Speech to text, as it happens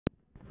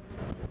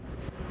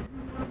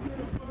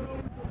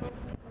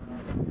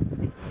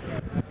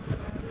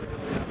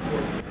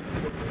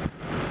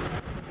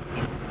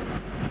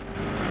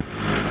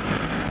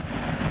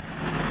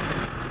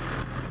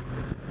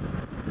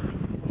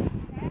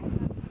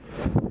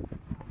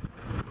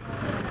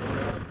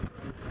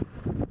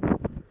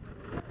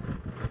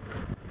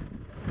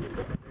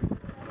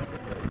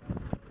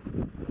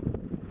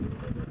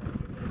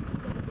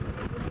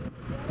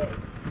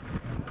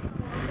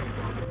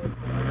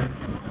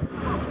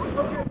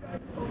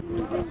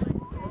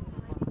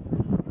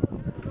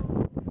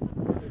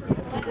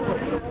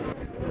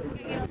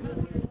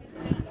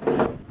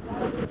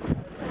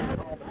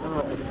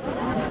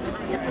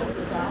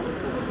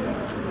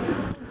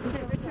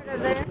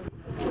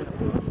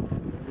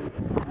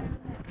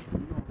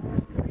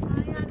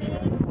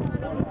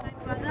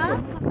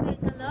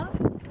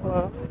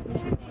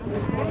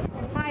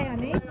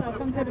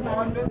Welcome to the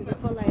Bahamas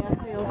Beautiful. I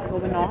have sales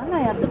going on. I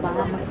have the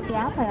Bahamas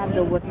cap, I have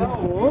the wooden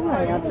bowl,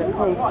 I have the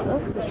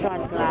posters, the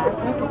shot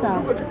glasses,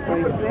 the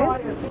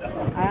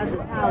bracelets. I have the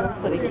towel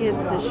for the kids,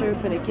 the shirt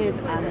for the kids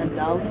and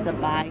adults, the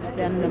bags,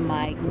 them, the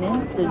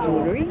magnets, the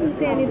jewelry. You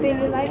see anything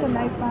you like? A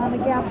nice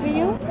Bahama cap for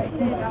you?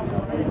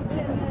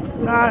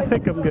 No, I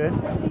think I'm good.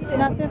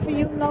 Nothing for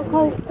you? No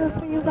coasters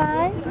for you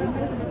guys?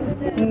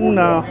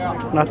 No,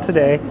 not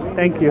today.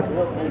 Thank you.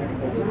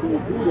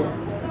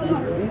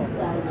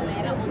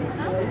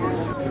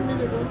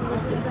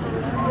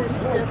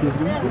 You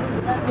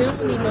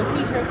don't need no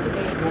t-shirt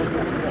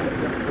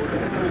today.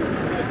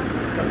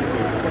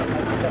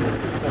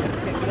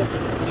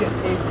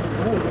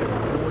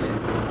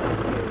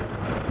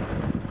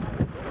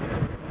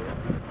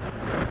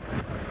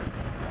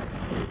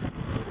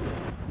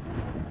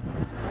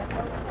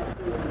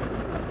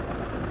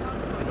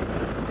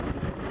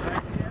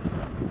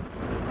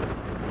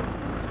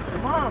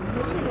 Mom,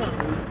 what you doing?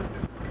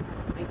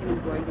 I can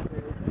embroider the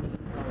girls'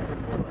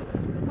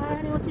 names. Hi,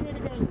 honey, what you doing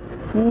today?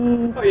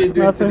 How you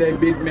doing Nothing. today,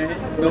 big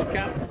man? No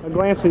caps? I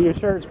glance at your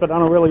shirts, but I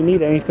don't really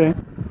need anything.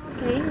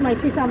 Okay, you might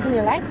see something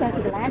you like, so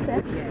you can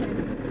access. Yes.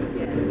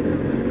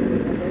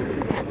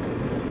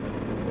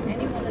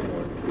 Any one of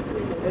those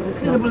between those. Have you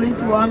seen the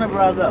police Warner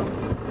brother?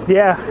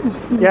 Yeah,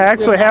 I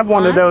actually have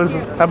one of those.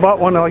 I bought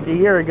one like a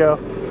year ago,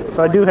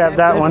 so I do have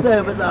that Good one.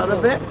 service out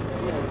of it.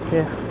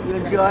 Yeah. You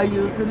enjoy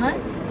using it?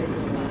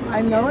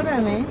 I know what I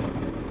mean.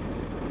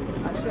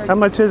 I'll show How you.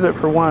 much is it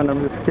for one?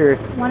 I'm just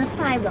curious. One is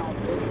 $5.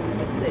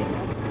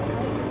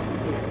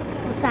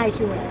 What size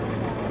you wear?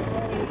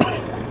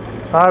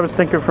 I was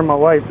thinking for my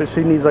wife, but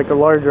she needs like a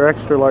large or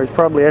extra large,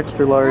 probably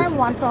extra I large. have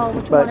one for what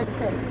you But- wanted to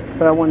say.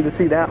 But I wanted to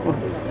see that one.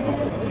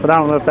 But I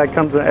don't know if that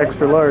comes in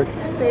extra large.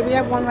 Baby, we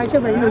have one right here,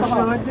 baby. You For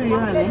show her. it to you,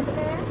 honey.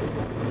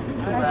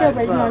 Right here,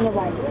 baby, on your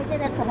right. Okay,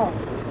 that's for her.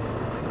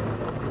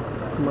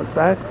 What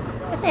size?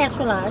 It's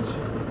extra large.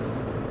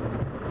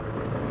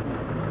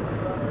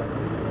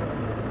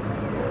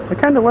 I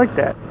kind of like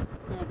that.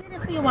 Yeah, get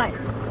it for your wife.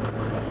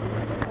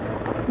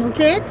 No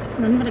kids?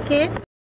 None for the kids?